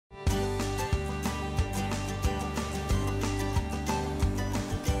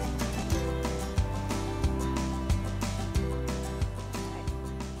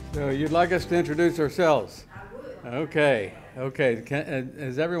So you'd like us to introduce ourselves? I would. Okay, okay.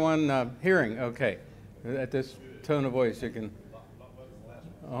 Is everyone hearing? Okay. At this tone of voice, you can.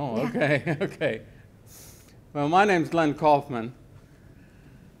 Oh, okay, okay. Well, my name's Glenn Kaufman.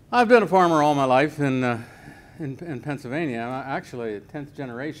 I've been a farmer all my life in Pennsylvania. I'm actually a 10th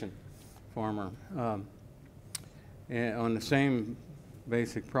generation farmer on the same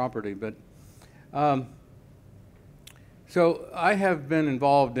basic property. But so I have been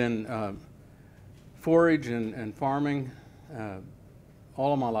involved in forage and farming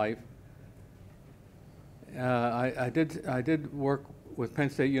all of my life. I did work with Penn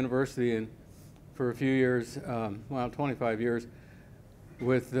State University for a few years, well, 25 years,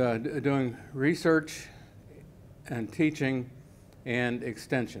 with doing research and teaching and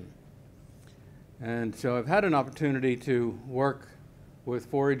extension. And so I've had an opportunity to work with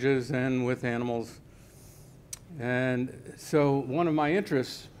forages and with animals. And so one of my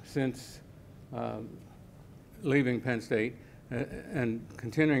interests since leaving Penn State and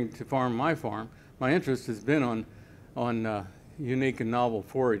continuing to farm my farm, my interest has been on unique and novel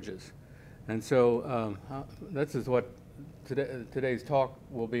forages. And so this is what today's talk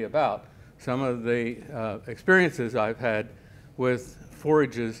will be about. Some of the experiences I've had with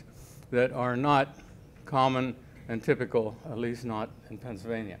forages that are not common and typical, at least not in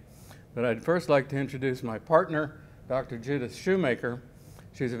Pennsylvania. But I'd first like to introduce my partner, Dr. Judith Shoemaker.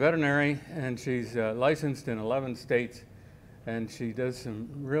 She's a veterinary and she's licensed in 11 states, and she does some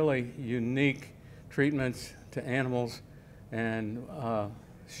really unique treatments to animals, and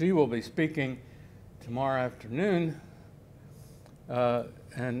she will be speaking tomorrow afternoon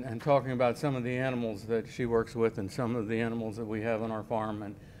and talking about some of the animals that she works with and some of the animals that we have on our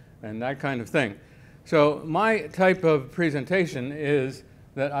farm and that kind of thing. So my type of presentation is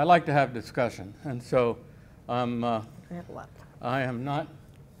that I like to have discussion, and so I'm not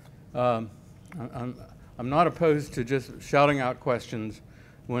opposed to just shouting out questions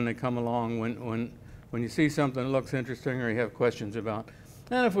when they come along, when you see something that looks interesting or you have questions about.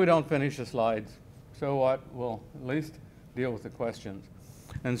 And if we don't finish the slides, so what? We'll at least deal with the questions.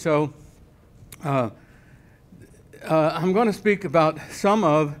 And so I'm going to speak about some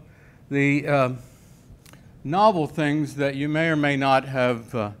of the novel things that you may or may not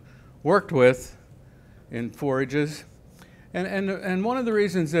have worked with in forages. And one of the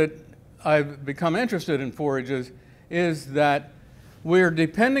reasons that I've become interested in forages is that we're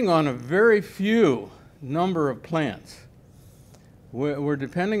depending on a very few number of plants. We're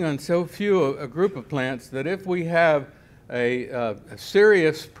depending on so few a group of plants that if we have a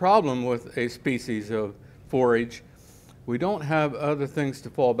serious problem with a species of forage, we don't have other things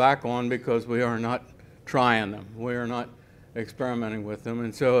to fall back on because we are not trying them. We are not experimenting with them.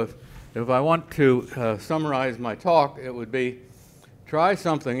 And so if I want to summarize my talk, it would be try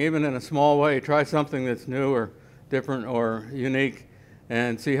something, even in a small way, try something that's new or different or unique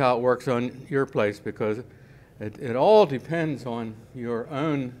and see how it works on your place, because it all depends on your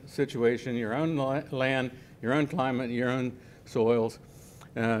own situation, your own land, your own climate, your own soils,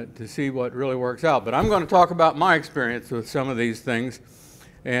 to see what really works out. But I'm going to talk about my experience with some of these things,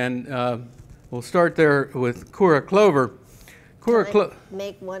 and we'll start there with Kura clover.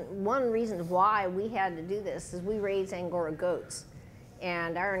 Make one reason why we had to do this is we raise Angora goats,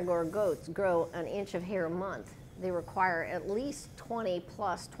 and our Angora goats grow an inch of hair a month. They require at least 20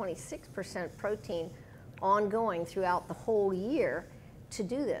 plus 26% protein ongoing throughout the whole year to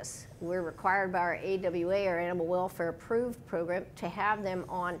do this. We're required by our AWA, our Animal Welfare Approved program, to have them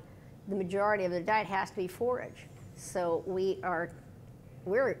on the majority of their diet has to be forage. So we're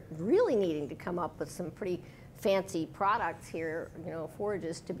really needing to come up with some pretty fancy products here,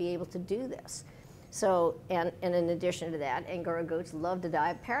 forages, to be able to do this. So, and in addition to that, Angora goats love to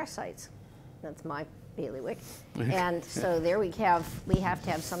die of parasites. That's my bailiwick. And so there we have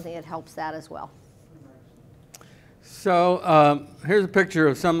to have something that helps that as well. So here's a picture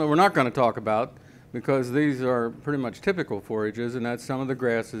of some that we're not going to talk about, because these are pretty much typical forages, and that's some of the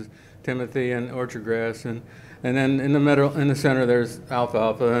grasses, timothy and orchard grass, and then in the middle, in the center, there's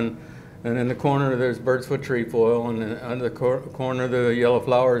alfalfa, and in the corner there's bird's foot trefoil, and under the corner the yellow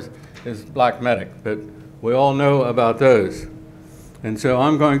flowers is black medic. But we all know about those. And so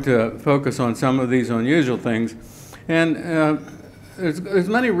I'm going to focus on some of these unusual things. And there's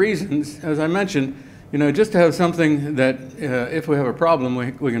many reasons, as I mentioned, just to have something that if we have a problem,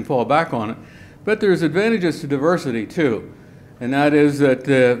 we can fall back on it. But there's advantages to diversity too. And that is that,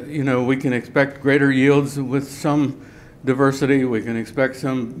 we can expect greater yields with some diversity. We can expect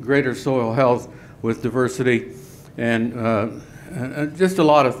some greater soil health with diversity, and just a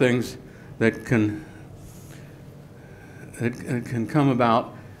lot of things that can come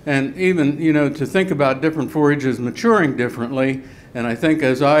about and even, you know, to think about different forages maturing differently. And I think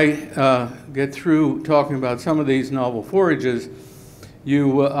as I get through talking about some of these novel forages,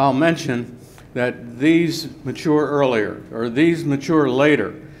 I'll mention that these mature earlier or these mature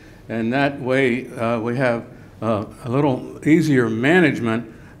later. And that way we have a little easier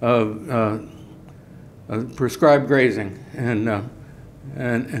management of prescribed grazing and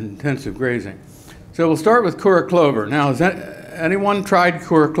intensive grazing. So we'll start with Kura clover. Now, has anyone tried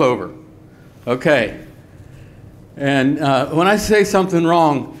Kura clover? Okay. And when I say something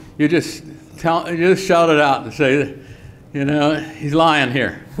wrong, you just shout it out and say, you know, he's lying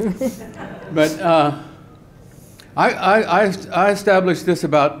here. But I established this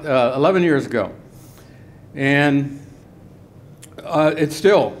about 11 years ago, and it's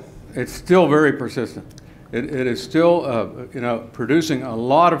still very persistent. It is still, you know, producing a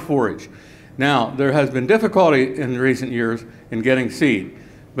lot of forage. Now, there has been difficulty in recent years in getting seed,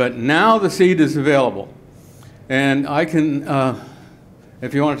 but now the seed is available. And I can,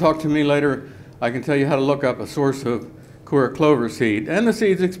 if you want to talk to me later, I can tell you how to look up a source of Kura clover seed. And the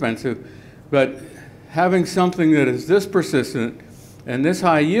seed's expensive, but having something that is this persistent and this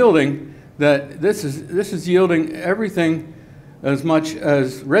high yielding, that this is yielding everything as much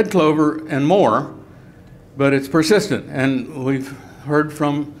as red clover and more, but it's persistent. And we've heard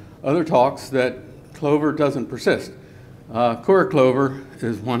from other talks that clover doesn't persist. Kura clover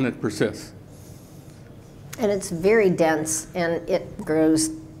is one that persists. And it's very dense, and it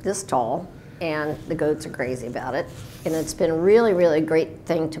grows this tall, and the goats are crazy about it. And it's been really, really a great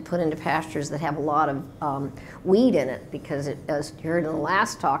thing to put into pastures that have a lot of weed in it, because it, as you heard in the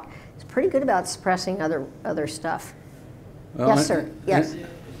last talk, it's pretty good about suppressing other stuff. Well, yes, sir. Yes. Is it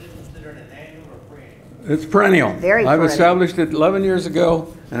considered an annual or perennial? It's perennial. Very I've perennial. established it 11 years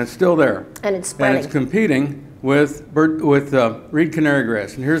ago, and it's still there. And it's spreading. And it's competing with reed canary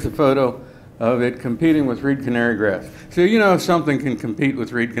grass. And here's a photo of it competing with reed canary grass. So you know if something can compete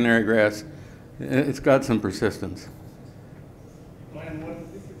with reed canary grass, it's got some persistence. Glenn,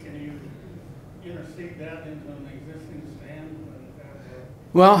 can you interseed that into an existing stand?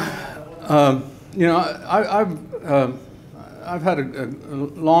 Well, you know, I've had a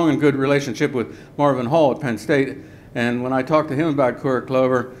long and good relationship with Marvin Hall at Penn State, and when I talked to him about Kura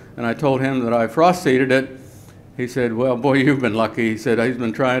clover and I told him that I frost seeded it, he said, well, boy, you've been lucky. He said he's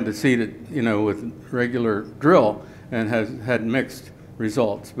been trying to seed it, you know, with regular drill and has had mixed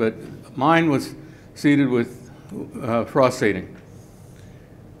results. But mine was seeded with frost seeding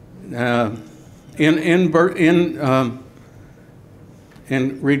in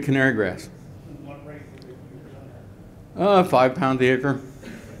reed canary grass. What rate would you do that? 5 pound the acre.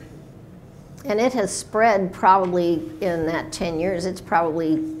 And it has spread probably in that 10 years. It's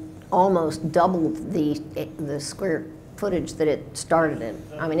probably almost doubled the square footage that it started in.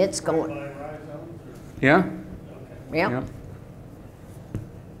 I mean, it's going. By rhizomes or? Yeah? Okay. Yeah. Yeah.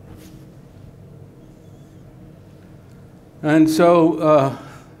 And so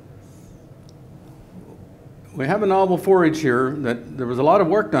we have a novel forage here that there was a lot of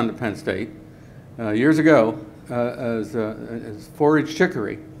work done at Penn State years ago as forage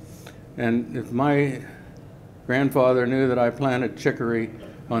chicory. And if my grandfather knew that I planted chicory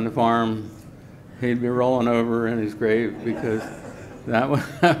on the farm, he'd be rolling over in his grave, because that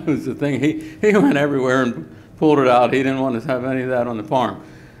was the thing. He went everywhere and pulled it out. He didn't want to have any of that on the farm.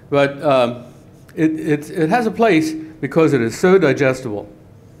 But it has a place because it is so digestible.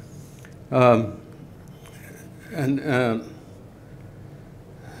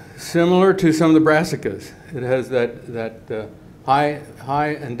 Similar to some of the brassicas, it has that high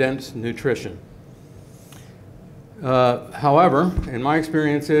and dense nutrition. However, in my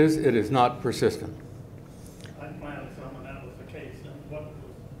experience it is not persistent. I planted some and that was the case. And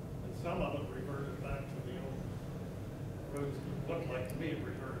some of it reverted back to the old roads. It looked like to me it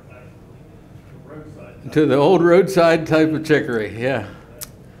reverted back to the roadside. To the old roadside type of chicory, yeah.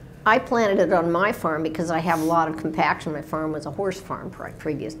 I planted it on my farm because I have a lot of compaction. My farm was a horse farm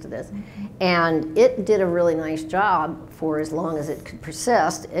previous to this. And it did a really nice job for as long as it could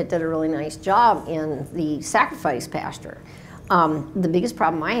persist. It did a really nice job in the sacrifice pasture. The biggest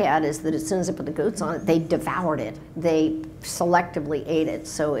problem I had is that as soon as I put the goats on it, they devoured it. They selectively ate it.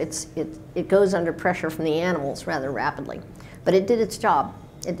 So it goes under pressure from the animals rather rapidly. But it did its job.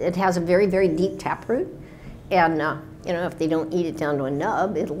 It has a very, very deep taproot. And you know, if they don't eat it down to a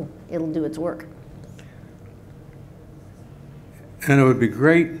nub, it'll do its work. And it would be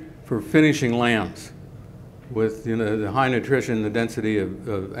great for finishing lambs with, you know, the high nutrition, the density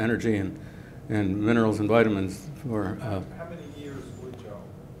of energy and minerals and vitamins. For how many years were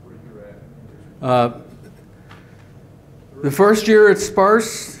you at? The first year it's sparse,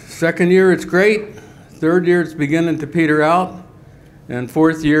 second year it's great, third year it's beginning to peter out, and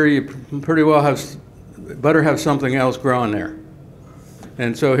fourth year you pretty well better have something else growing there.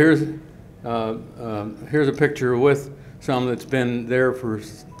 And so here's a picture with some that's been there for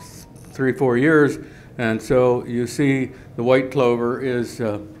 3-4 years, and so you see the white clover is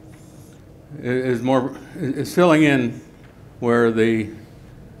filling in where the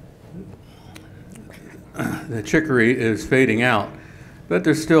chicory is fading out, but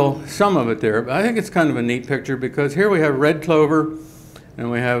there's still some of it there. But I think it's kind of a neat picture because here we have red clover, and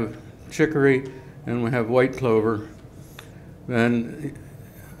we have chicory, and we have white clover. And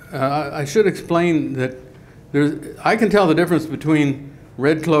I should explain that I can tell the difference between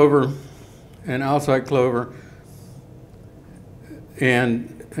red clover and outside clover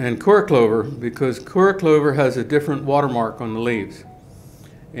and coir clover, because coir clover has a different watermark on the leaves,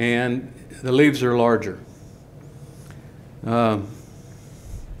 and the leaves are larger. And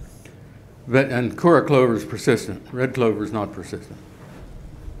coir clover is persistent. Red clover is not persistent.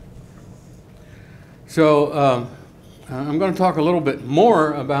 So I'm going to talk a little bit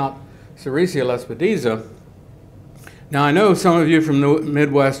more about Sericea lespedeza. Now I know some of you from the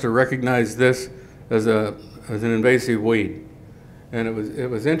Midwest recognize this as an invasive weed, and it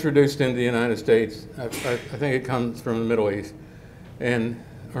was introduced into the United States. I think it comes from the Middle East, and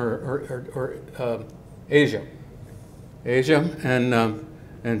or Asia,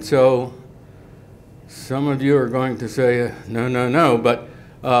 and so some of you are going to say no, but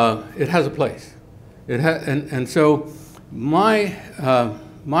it has a place. And so my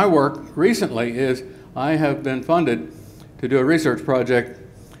work recently is I have been funded to do a research project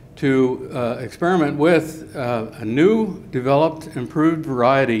to experiment with a new developed, improved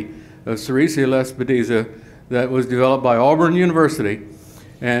variety of Sericea lespedeza that was developed by Auburn University.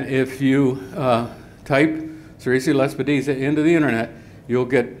 And if you type Sericea lespedeza into the internet, you'll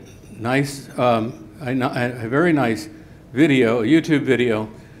get a very nice video, a YouTube video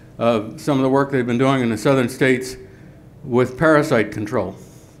of some of the work they've been doing in the southern states with parasite control.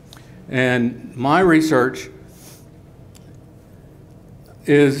 And my research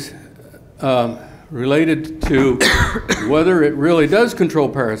is related to whether it really does control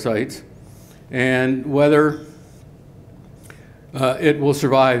parasites and whether it will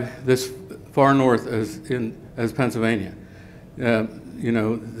survive this far north as Pennsylvania. You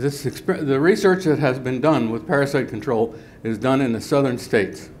know, the research that has been done with parasite control is done in the southern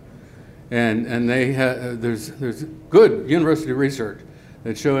states, and there's good university research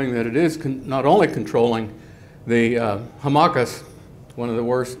that's showing that it is not only controlling the Haemachus, one of the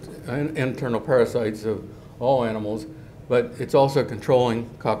worst internal parasites of all animals, but it's also controlling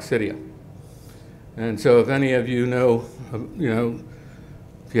coccidia. And so if any of you know,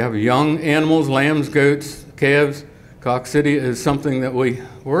 if you have young animals, lambs, goats, calves, coccidia is something that we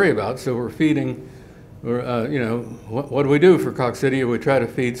worry about. So we're feeding, what do we do for coccidia? We try to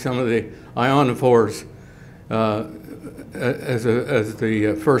feed some of the ionophores as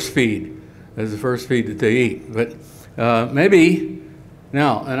the first feed that they eat. But maybe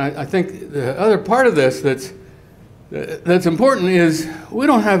now, and I think the other part of this that's important is we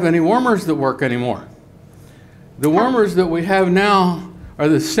don't have any wormers that work anymore. The wormers that we have now are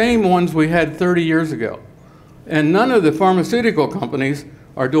the same ones we had 30 years ago. And none of the pharmaceutical companies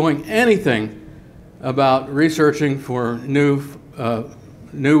are doing anything about researching for new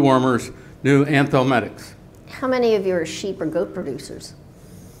wormers, new anthelmetics. How many of you are sheep or goat producers?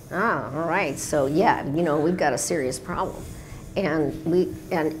 Ah, all right. So yeah, we've got a serious problem. And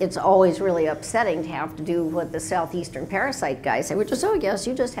it's always really upsetting to have to do what the southeastern parasite guys say, which is, oh yes,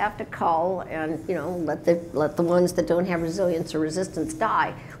 you just have to cull and let the ones that don't have resilience or resistance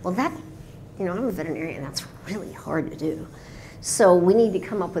die. Well, that, I'm a veterinarian. That's really hard to do. So we need to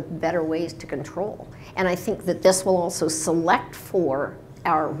come up with better ways to control. And I think that this will also select for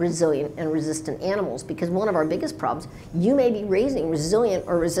our resilient and resistant animals, because one of our biggest problems, you may be raising resilient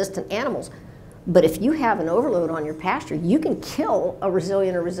or resistant animals, but if you have an overload on your pasture, you can kill a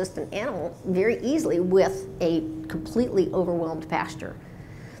resilient or resistant animal very easily with a completely overwhelmed pasture.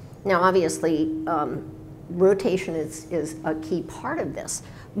 Now, obviously, rotation is a key part of this,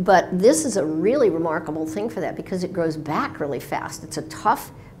 but this is a really remarkable thing for that because it grows back really fast. It's a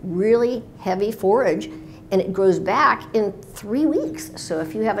tough, really heavy forage, and it grows back in 3 weeks. So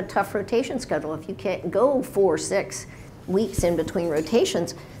if you have a tough rotation schedule, if you can't go 4 or 6 weeks in between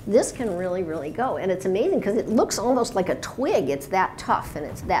rotations, this can really, really go. And it's amazing because it looks almost like a twig. It's that tough and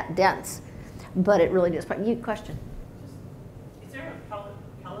it's that dense, but it really does. Question? Is there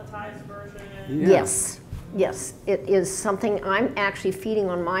a pelletized version? Yeah. Yes. Yes, it is something I'm actually feeding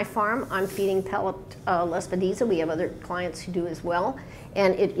on my farm. I'm feeding pellet lespedeza. We have other clients who do as well.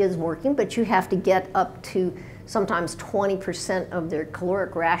 And it is working, but you have to get up to sometimes 20% of their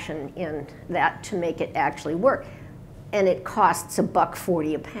caloric ration in that to make it actually work. And it costs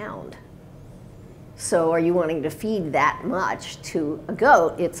 $1.40 a pound. So are you wanting to feed that much to a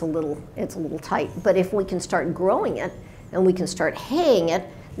goat? It's a little tight. But if we can start growing it and we can start haying it,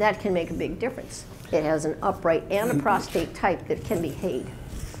 that can make a big difference. It has an upright and a prostate type that can be hayed.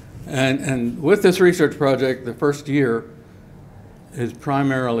 And with this research project, the first year is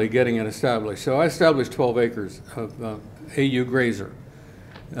primarily getting it established. So I established 12 acres of AU grazer.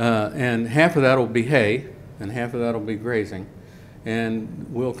 And half of that will be hay, and half of that will be grazing. And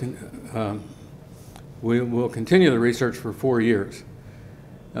we'll continue the research for 4 years.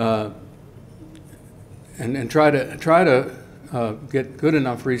 And try to get good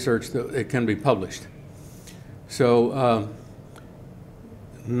enough research that it can be published. So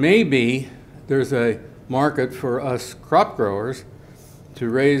maybe there's a market for us crop growers to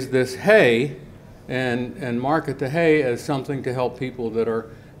raise this hay and market the hay as something to help people that are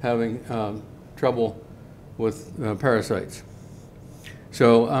having trouble with parasites.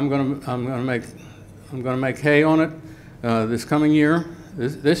 So I'm gonna make hay on it this coming year.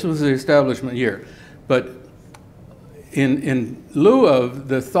 This was the establishment year, but in lieu of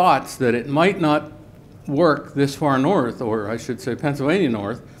the thoughts that it might not work this far north, or I should say Pennsylvania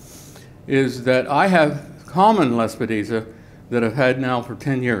north, is that I have common lespedeza that I've had now for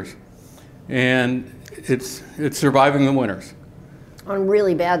 10 years. And it's surviving the winters. On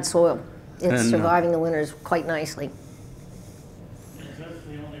really bad soil, it's And, surviving the winters quite nicely. Is this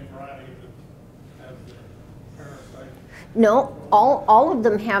the only variety that has the parasite? No, all of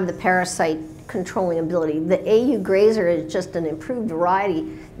them have the parasite controlling ability. The AU grazer is just an improved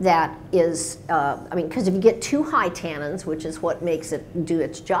variety that is, I mean, because if you get too high tannins, which is what makes it do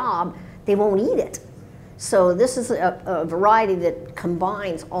its job, they won't eat it. So this is a variety that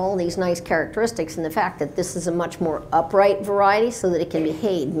combines all these nice characteristics, and the fact that this is a much more upright variety so that it can be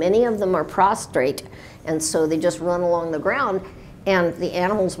hayed. Many of them are prostrate, and so they just run along the ground, and the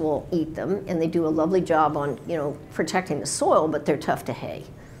animals will eat them, and they do a lovely job on, you know, protecting the soil, but they're tough to hay.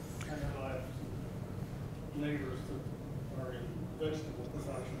 I know I have some neighbors that are in vegetable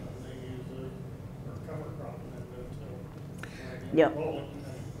production, and they use it for cover crop, and then Yep. roll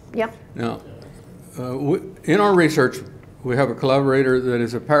it. Yep. Now, in our research, we have a collaborator that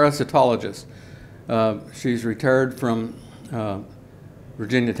is a parasitologist. She's retired from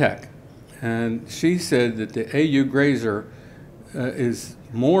Virginia Tech. And she said that the AU grazer is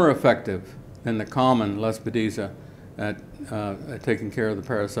more effective than the common lespedeza at taking care of the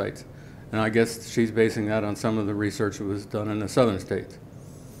parasites. And I guess she's basing that on some of the research that was done in the southern states.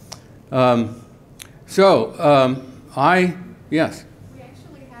 Yes. We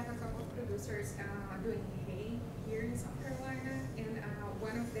actually have a couple of producers doing hay here in South Carolina, and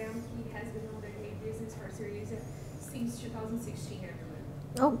one of them, he has been on the hay business for Syriza since 2016, I believe.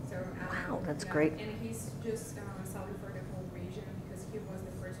 Oh, So, wow, that's yeah, great. And he's just selling for the whole region because he was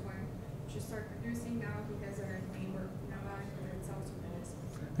the first one to start producing. Now he has a neighbor nearby that sells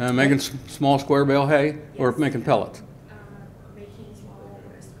to us. Making small square bale hay or Yes. making pellets? Making small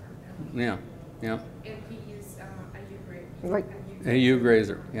restaurant. Yeah, yeah. And he used Right. AU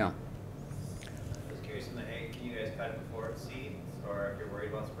grazer, yeah. I was curious in the hay, can you guys cut it before it seeds, or if you're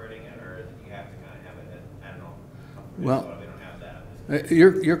worried about spreading it, or you have to kind of have it at, I don't know, Well, Minnesota, they don't have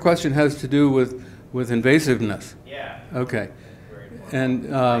that. Your question has to do with invasiveness. Yeah. Okay. Worried more And,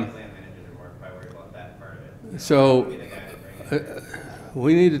 about- land managers are more probably worried about that part of it. So Be the guy to bring it.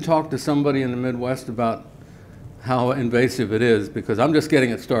 we need to talk to somebody in the Midwest about how invasive it is, because I'm just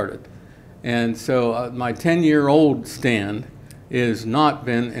getting it started. And so my 10-year-old stand is not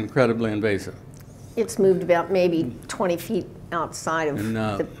been incredibly invasive. It's moved about maybe 20 feet outside of And,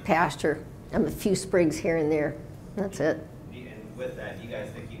 the pasture, and a few sprigs here and there. That's it. And with that, do you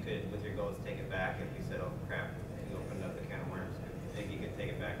guys think you could, with your goals, take it back if you said, oh crap, you opened up the can of worms? Think you could take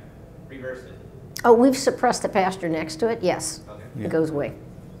it back, reverse it? Oh, we've suppressed the pasture next to it, yes. Okay. Yeah. It goes away.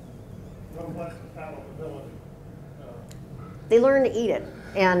 What's the palatability? They learn to eat it,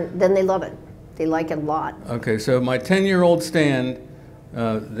 and then they love it. They like it a lot. Okay, so my 10-year-old stand,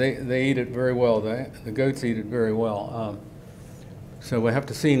 they eat it very well. The goats eat it very well. So we have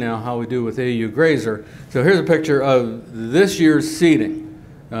to see now how we do with AU grazer. So here's a picture of this year's seeding.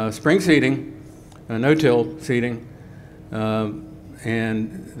 Spring seeding, no-till seeding,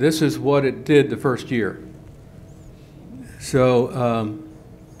 and this is what it did the first year. So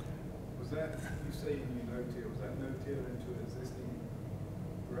Was that, you say you no-till, was that no-till into existing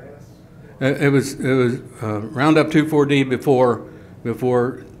grass? It was Roundup 2,4-D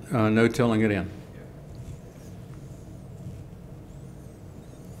before no tilling it in.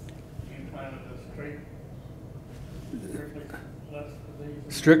 You planted a strictly less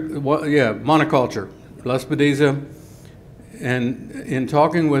Strict, yeah, monoculture, Lespedeza. And in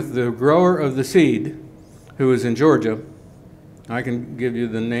talking with the grower of the seed, who is in Georgia, I can give you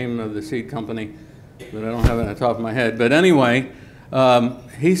the name of the seed company, but I don't have it on the top of my head. But anyway,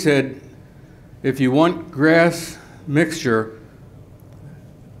 he said, if you want grass mixture,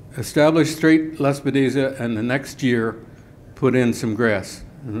 establish straight Lespedeza, and the next year put in some grass.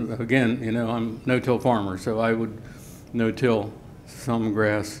 And again, you know, I'm no-till farmer, so I would no-till some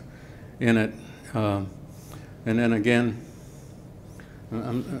grass in it. And then again,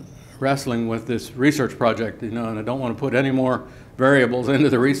 I'm wrestling with this research project, you know, and I don't want to put any more variables into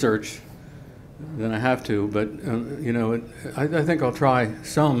the research than I have to. But you know, I think I'll try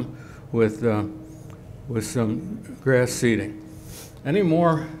some with some grass seeding. Any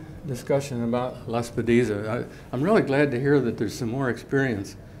more discussion about Lespedeza? I'm really glad to hear that there's some more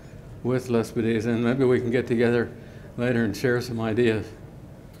experience with Lespedeza, and maybe we can get together later and share some ideas.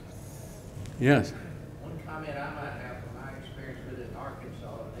 Yes. One comment I might have from my experience with it in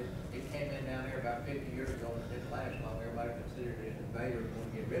Arkansas, it came in down there about 50 years ago and it didn't last long. Everybody considered it an invader and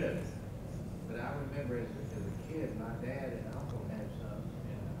wanted to get rid of it. But I remember as a kid, my dad and uncle had some,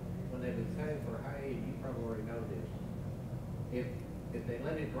 and when they would cut it for hay, you probably already know this. If they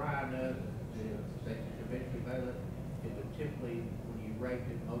let it dry enough, they could eventually bale it, it would typically, when you raked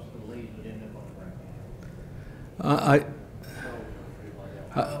it, most of the leaves would end up on the ground. I don't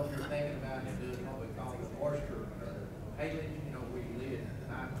know if you're thinking about it doing what we call the moisture haylage, you know, where you live.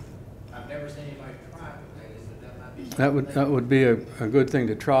 I've never seen anybody try it with haylage, but that might be That would be a good thing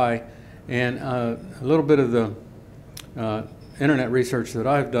to try. And a little bit of the internet research that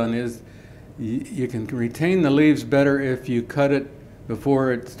I've done is you can retain the leaves better if you cut it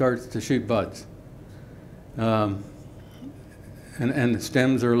before it starts to shoot buds. And the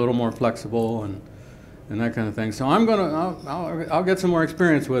stems are a little more flexible and that kind of thing. So I'll get some more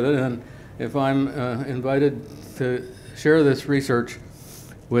experience with it, and if I'm invited to share this research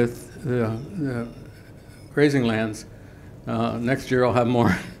with the grazing lands, next year I'll have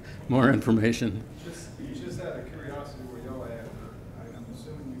more information. Just out of curiosity, where y'all at, I'm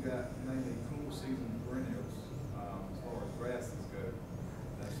assuming you got mainly cool season perennials as far as grasses go.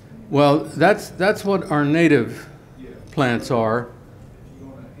 Well, that's what our native plants are. If you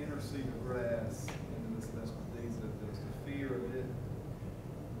want to interseed a grass into this Lespedeza, there's the fear of it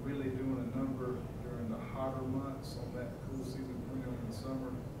really doing a number during the hotter months on that cool season perennial in the summer.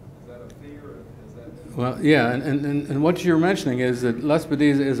 Is that a fear, or is that? Well, yeah, and what you're mentioning is that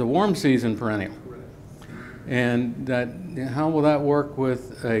Lespedeza is a warm season perennial. Correct. And that, how will that work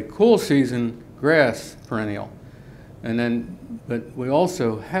with a cool season grass perennial? And then, but we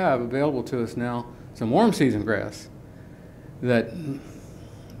also have available to us now some warm season grass that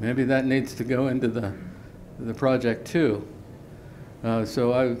maybe that needs to go into the project too.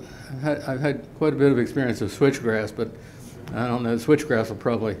 So I've had quite a bit of experience with switchgrass, but I don't know, switchgrass will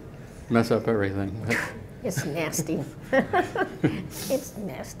probably mess up everything. It's nasty. It's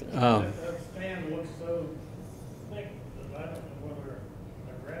nasty. that stand looks so thick that I don't know whether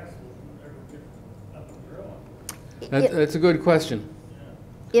a grass will ever get up and growing. That's a good question.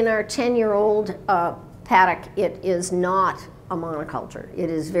 In our 10-year-old paddock, it is not a monoculture. It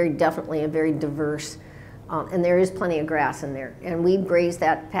is very definitely a very diverse, and there is plenty of grass in there. And we graze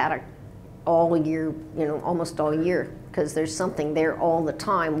that paddock all year, you know, almost all year, because there's something there all the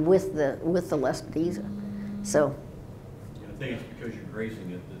time with the Lespedeza. So. I think it's because you're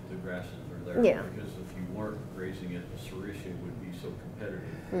grazing it that the grasses are there. Yeah. Because if you weren't grazing it, the sericea would be so competitive.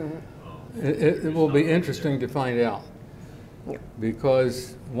 Mm-hmm. It will be interesting to find out. Yeah.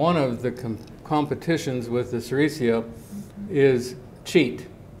 Because one of the competitions with the sericea is cheat,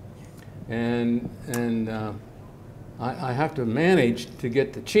 and I have to manage to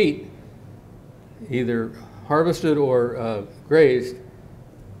get the cheat either harvested or grazed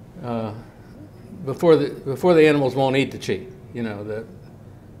before the animals won't eat the cheat. You know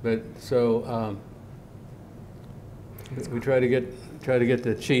but so we try to get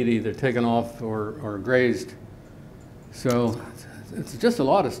the cheat either taken off or grazed. So it's just a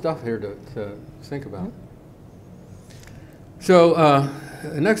lot of stuff here to think about. So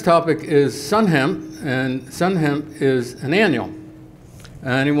the next topic is sun hemp, and sun hemp is an annual.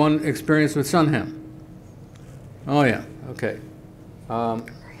 Anyone experienced with sun hemp? Oh yeah, okay.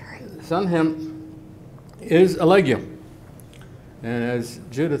 Sun hemp is a legume, and as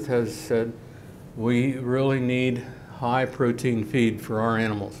Judith has said, we really need high protein feed for our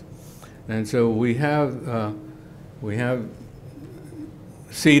animals. And so we have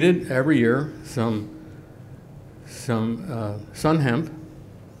seeded every year some sun hemp,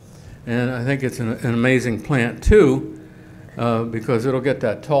 and I think it's an amazing plant too, because it'll get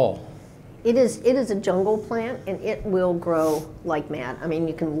that tall. It is a jungle plant, and it will grow like mad. I mean,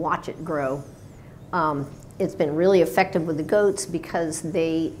 you can watch it grow. It's been really effective with the goats because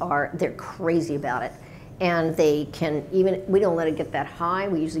they're crazy about it. And they can we don't let it get that high.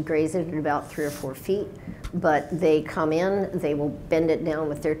 We usually graze it at about 3 or 4 feet. But they come in, they will bend it down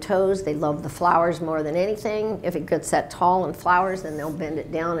with their toes. They love the flowers more than anything. If it gets that tall and flowers, then they'll bend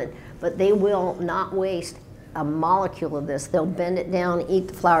it down. But they will not waste a molecule of this. They'll bend it down, eat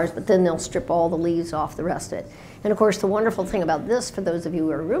the flowers, but then they'll strip all the leaves off the rest of it. And of course, the wonderful thing about this, for those of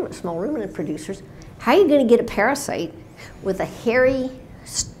you who are small ruminant producers, how are you going to get a parasite with a hairy,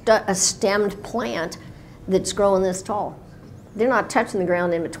 stemmed plant that's growing this tall? They're not touching the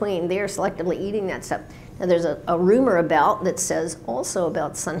ground in between. They're selectively eating that stuff. Now, there's a rumor that says also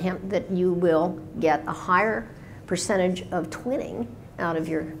about sun hemp that you will get a higher percentage of twinning out of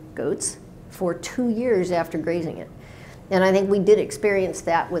your goats for 2 years after grazing it. And I think we did experience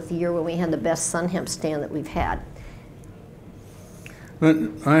that with the year when we had the best sun hemp stand that we've had. But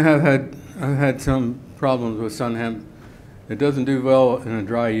I've had some problems with sun hemp. It doesn't do well in a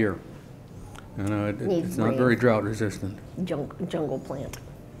dry year. It's not very drought resistant. Jungle plant.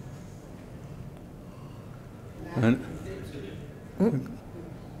 And, Nitrogen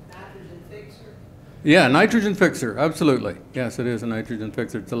fixer. yeah, nitrogen fixer, absolutely. Yes, it is a nitrogen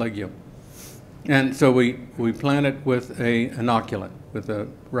fixer. It's a legume. And so we plant it with an inoculant, with a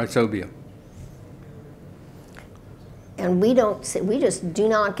rhizobia. And we just do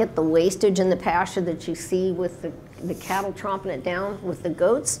not get the wastage in the pasture that you see with the cattle tromping it down with the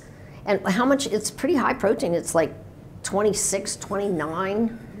goats. And how much, it's pretty high protein. It's like 26,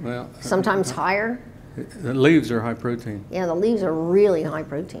 29, Well, sometimes higher. the leaves are high protein. Yeah, the leaves are really high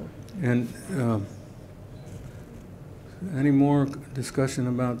protein. And any more discussion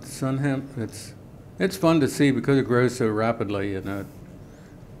about sun hemp? It's fun to see because it grows so rapidly. Also, it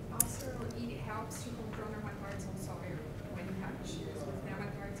helps to control nematodes on soil. When you have issues with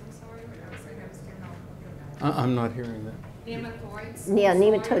nematodes on soil, it also helps to help control that. I'm not hearing that. Nematodes. Yeah, on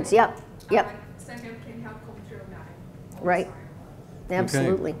nematodes, soil, yep. Sun hemp can help control that. on Right. soil.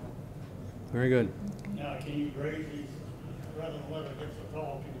 Absolutely. Very good. Now, can you graze these, rather than let it get so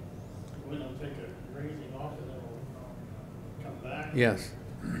tall, can you go in and take a grazing off and it'll come back? Yes.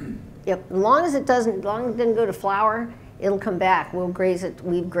 Yep, as long as it doesn't go to flower, it'll come back. We'll graze it.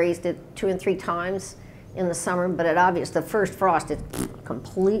 We've grazed it 2 and 3 times in the summer, but the first frost, it's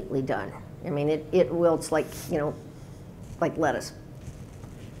completely done. I mean, it wilts like, like lettuce.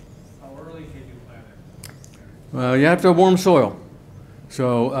 How early did you plant it? Well, you have to have warm soil.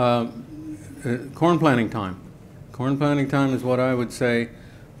 So corn planting time. Corn planting time is what I would say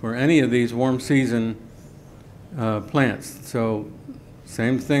for any of these warm season plants. So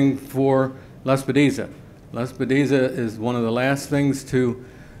same thing for Lespedeza. Lespedeza is one of the last things to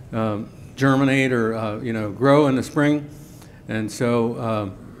germinate or grow in the spring, and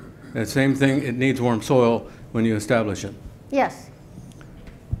so the same thing. It needs warm soil when you establish it. Yes.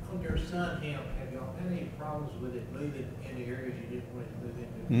 On your sun hemp, have y'all had any problems with it moving into areas you didn't want it to move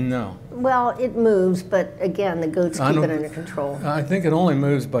into? No. Well, it moves, but again, the goats keep it under control. I think it only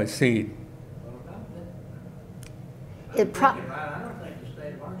moves by seed. Well, It I don't think the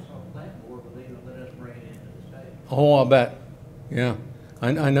state of Arkansas Plant Board will even let us bring it into the state. Oh, I'll bet. Yeah.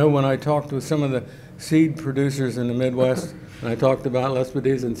 I know when I talked with some of the seed producers in the Midwest, and I talked about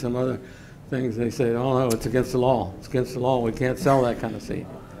Lespedeza and some other things, they said, oh, no, it's against the law. It's against the law. We can't sell that kind of seed.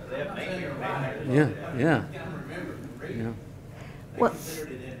 They have nightmare back there. Yeah, yeah. You gotta remember, Yeah. they Well-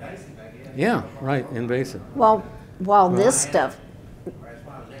 considered it invasive, I guess. Yeah, right, invasive. While this stuff, That's why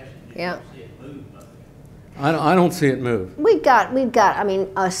I was asking, did Yeah. you see it move much? I don't see it move. we've got, I mean,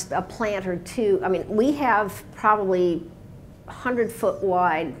 a plant or two. I mean, we have probably 100-foot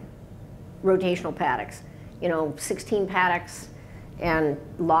wide rotational paddocks, 16 paddocks and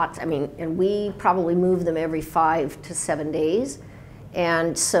lots. I mean, and we probably move them every 5 to 7 days.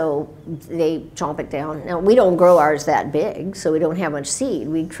 And so they chomp it down. Now, we don't grow ours that big, so we don't have much seed.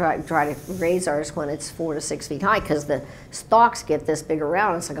 We try to raise ours when it's 4 to 6 feet high because the stalks get this big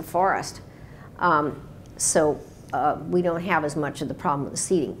around. It's like a forest. So we don't have as much of the problem with the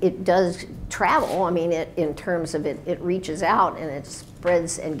seeding. It does travel. I mean, in terms of it reaches out and it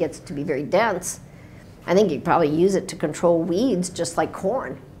spreads and gets to be very dense. I think you'd probably use it to control weeds just like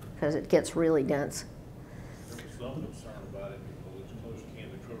corn because it gets really dense. There was some concern about it because it's close to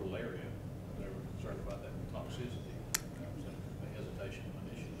the control area. They were concerned about that toxicity. The hesitation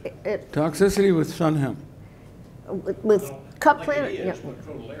initially. Toxicity with sun hemp. with cup Like plant, it yeah. is, what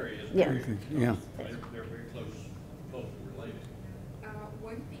total area is. Yeah. Yeah. They're very closely related.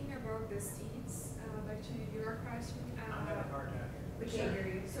 One thing about the seeds, back to your question. I'm having a hard time. We can hear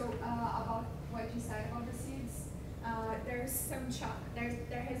you. So about what you said about the seeds, there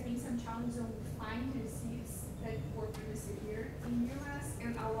has been some challenge on finding the seeds that were produced here in U.S.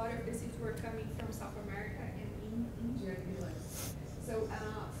 and a lot of the seeds were coming from South America and in India. So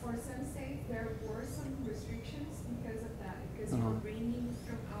for some states there were some restrictions because of that, because we're bringing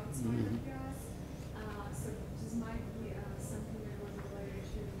from outside of U.S. So this might be something that was related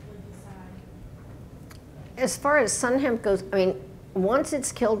to what you said. As far as sun hemp goes, I mean, once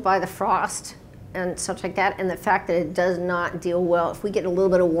it's killed by the frost and such like that, and the fact that it does not deal well, if we get a little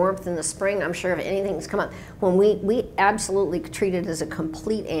bit of warmth in the spring, I'm sure if anything's come up, when we absolutely treat it as a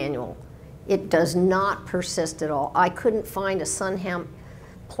complete annual, it does not persist at all. I couldn't find a sun hemp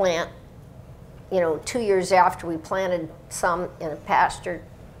plant, 2 years after we planted some in a pasture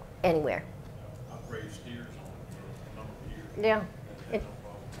anywhere. I've raised steers on it for a number of years.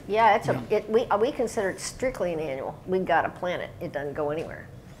 Yeah. We consider it strictly an annual. We've got to plant it. It doesn't go anywhere.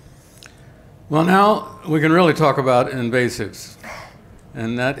 Well, now we can really talk about invasives,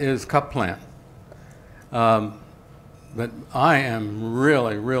 and that is cup plant. But I am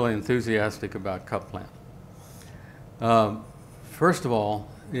really, really enthusiastic about cup plant. First of all,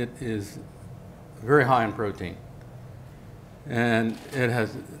 it is very high in protein, and it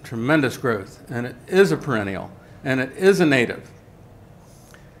has tremendous growth, and it is a perennial, and it is a native.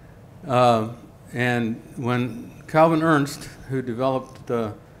 And when Calvin Ernst, who developed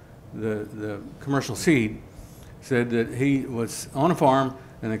the commercial seed, said that he was on a farm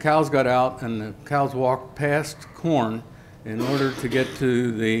and the cows got out and the cows walked past corn in order to get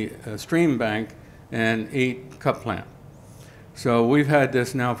to the stream bank and eat cup plant. So we've had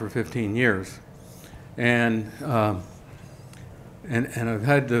this now for 15 years. And I've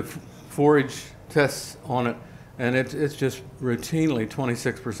had the forage tests on it, and it's just routinely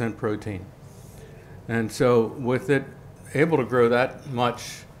 26% protein. And so with it able to grow that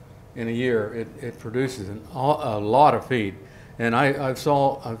much in a year, it produces a lot of feed. And I've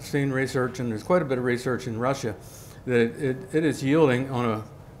seen research, and there's quite a bit of research in Russia, that it is yielding on a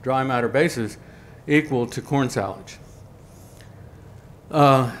dry matter basis equal to corn silage.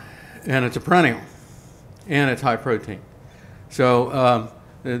 And it's a perennial, and it's high protein. So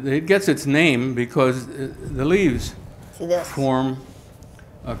it gets its name because the leaves form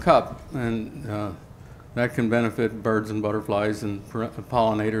a cup, and that can benefit birds and butterflies and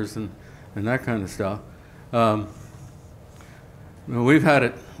pollinators and that kind of stuff. We've had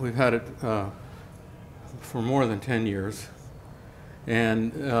it for more than 10 years,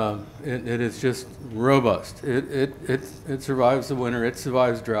 and it is just robust. It survives the winter, it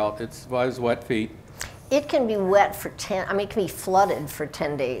survives drought, it survives wet feet. It can be wet for it can be flooded for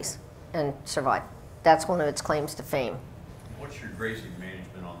 10 days and survive. That's one of its claims to fame. What's your grazing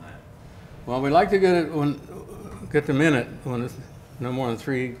management on that? Well, we like to get them in it when it's no more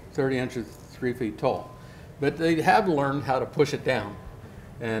than 30 inches, 3 feet tall. But they have learned how to push it down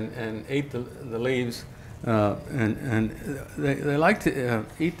and eat the leaves, and they like to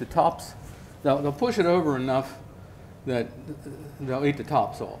eat the tops. They'll push it over enough that they'll eat the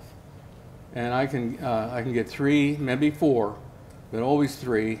tops off. And I can get 3, maybe 4, but always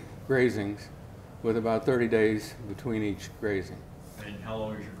 3 grazings with about 30 days between each grazing. And how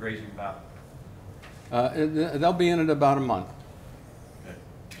long is your grazing about? They'll be in it about a month. Okay.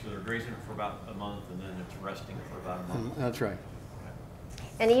 So they're grazing it for about a month, and then it's resting for about a month. That's right.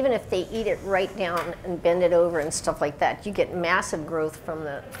 And even if they eat it right down and bend it over and stuff like that, you get massive growth from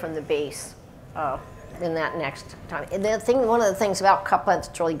the base in that next time. And one of the things about cup plant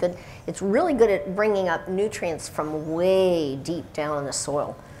that's really good, it's really good at bringing up nutrients from way deep down in the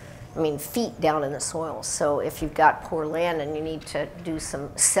soil. I mean, feet down in the soil. So if you've got poor land and you need to do some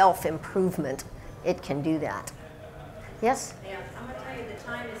self-improvement, it can do that. Yes? Yeah, I'm going to tell you the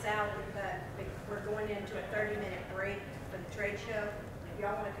time is out. We're going into a 30-minute break for the trade show. If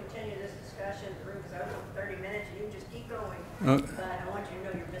y'all want to continue this discussion, the room's open for 30 minutes. You can just keep going. But I want you to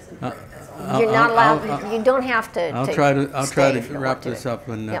know you're missing the break. That's all. You're not allowed. You don't have to. I'll try to wrap this up.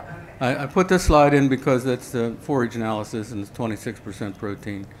 And Yep. I put this slide in because that's the forage analysis, and it's 26%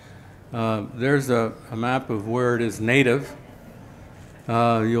 protein. There's a map of where it is native.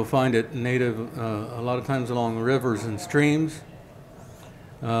 You'll find it native a lot of times along rivers and streams,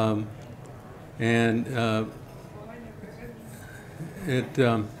 it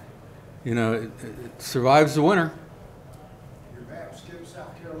survives the winter. Your map skips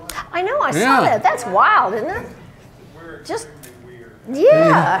South Carolina. I know. I saw that. That's wild, isn't it? We're Just- extremely weird.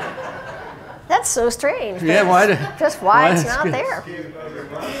 Yeah. That's so strange. Yeah, why? Just why it's not there.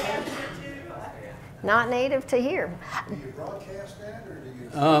 Not native to here. Do you broadcast that, or do you?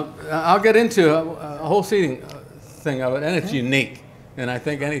 I'll get into a whole seeding thing of it, and it's unique. And I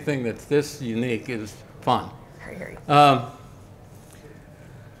think anything that's this unique is fun.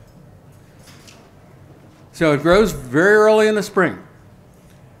 So it grows very early in the spring.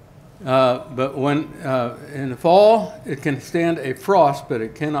 But when in the fall, it can stand a frost, but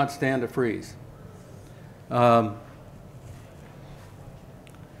it cannot stand a freeze.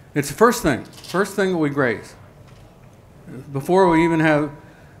 It's the first thing that we graze. Before we even have,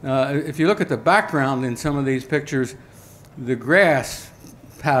 if you look at the background in some of these pictures, the grass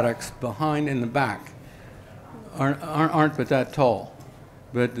paddocks behind in the back aren't but that tall,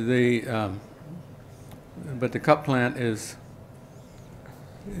 but the cup plant is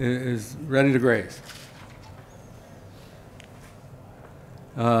ready to graze.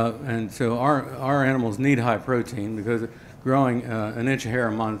 And so our animals need high protein because growing an inch of hair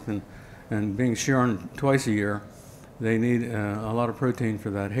a month and being shorn twice a year, they need a lot of protein for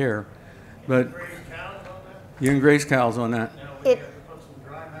that hair. But you can graze cows on that.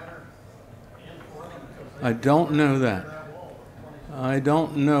 I don't know that. I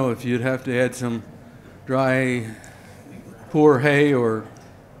don't know if you'd have to add some dry, poor hay or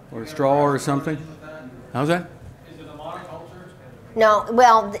straw or something. How's that? No,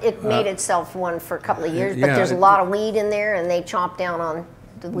 well, it made itself one for a couple of years, but yeah, there's a lot of weed in there, and they chomp down on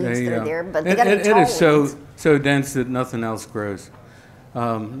the weeds that are there. But they got to be tall it is weeds. so dense that nothing else grows.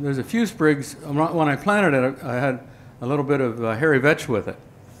 There's a few sprigs. When I planted it, I had a little bit of hairy vetch with it,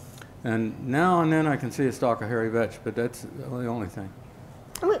 and now and then I can see a stalk of hairy vetch, but that's the only thing.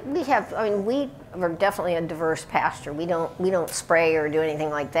 We have. I mean, we are definitely a diverse pasture. We don't spray or do anything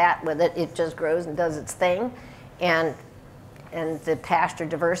like that with it. It just grows and does its thing, and the pasture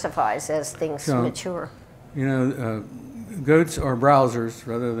diversifies as things mature. You know, goats are browsers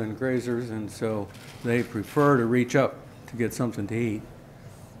rather than grazers, and so they prefer to reach up to get something to eat,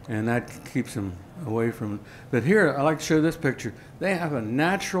 and that keeps them away from. But here, I like to show this picture. They have a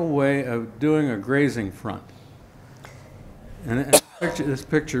natural way of doing a grazing front, and this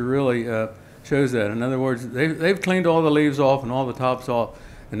picture really shows that. In other words, they've cleaned all the leaves off and all the tops off,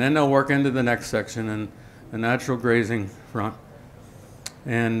 and then they'll work into the next section and a natural grazing front.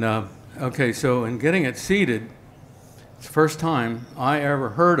 And okay, so in getting it seeded, it's the first time I ever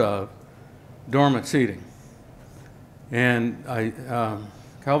heard of dormant seeding. And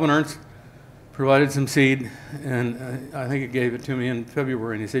Calvin Ernst provided some seed, and I think he gave it to me in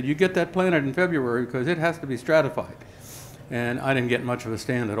February, and he said, you get that planted in February because it has to be stratified. And I didn't get much of a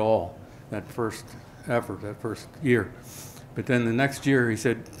stand at all that first effort, that first year. But then the next year he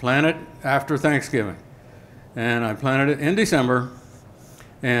said, plant it after Thanksgiving. And I planted it in December,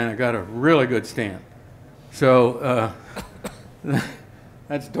 and I got a really good stand. So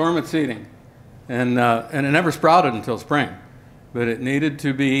that's dormant seeding. And it never sprouted until spring, but it needed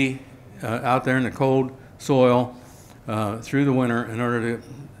to be out there in the cold soil through the winter in order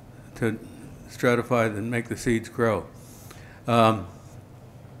to stratify and make the seeds grow. But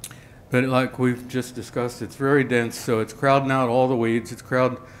like we've just discussed, it's very dense, so it's crowding out all the weeds. It's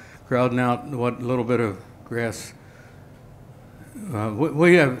crowding out what little bit of grass.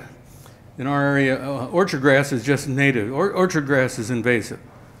 We have, in our area, orchard grass is just native. Orchard grass is invasive.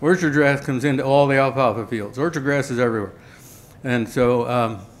 Orchard grass comes into all the alfalfa fields. Orchard grass is everywhere. And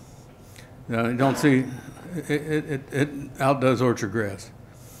so you don't see, it outdoes orchard grass.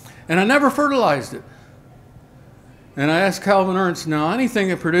 And I never fertilized it. And I asked Calvin Ernst, now anything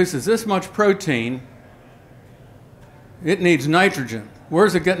that produces this much protein, it needs nitrogen.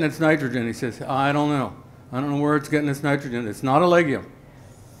 Where's it getting its nitrogen? He says, I don't know. I don't know where it's getting its nitrogen. It's not a legume.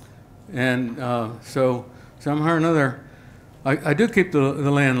 And so somehow or another, I do keep the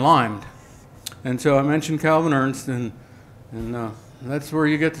land limed. And so I mentioned Calvin Ernst, and that's where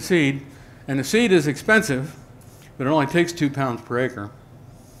you get the seed. And the seed is expensive, but it only takes 2 pounds per acre.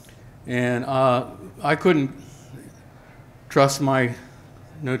 And I couldn't trust my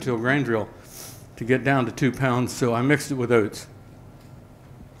no-till grain drill to get down to 2 pounds, so I mixed it with oats.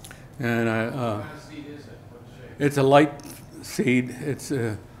 And What kind of seed is it? What shape? it's a light seed.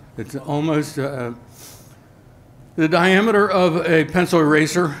 It's almost the diameter of a pencil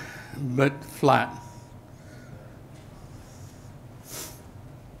eraser, but flat.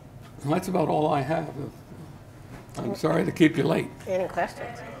 Well, that's about all I have. I'm sorry to keep you late. Any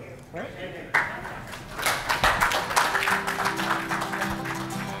questions? No?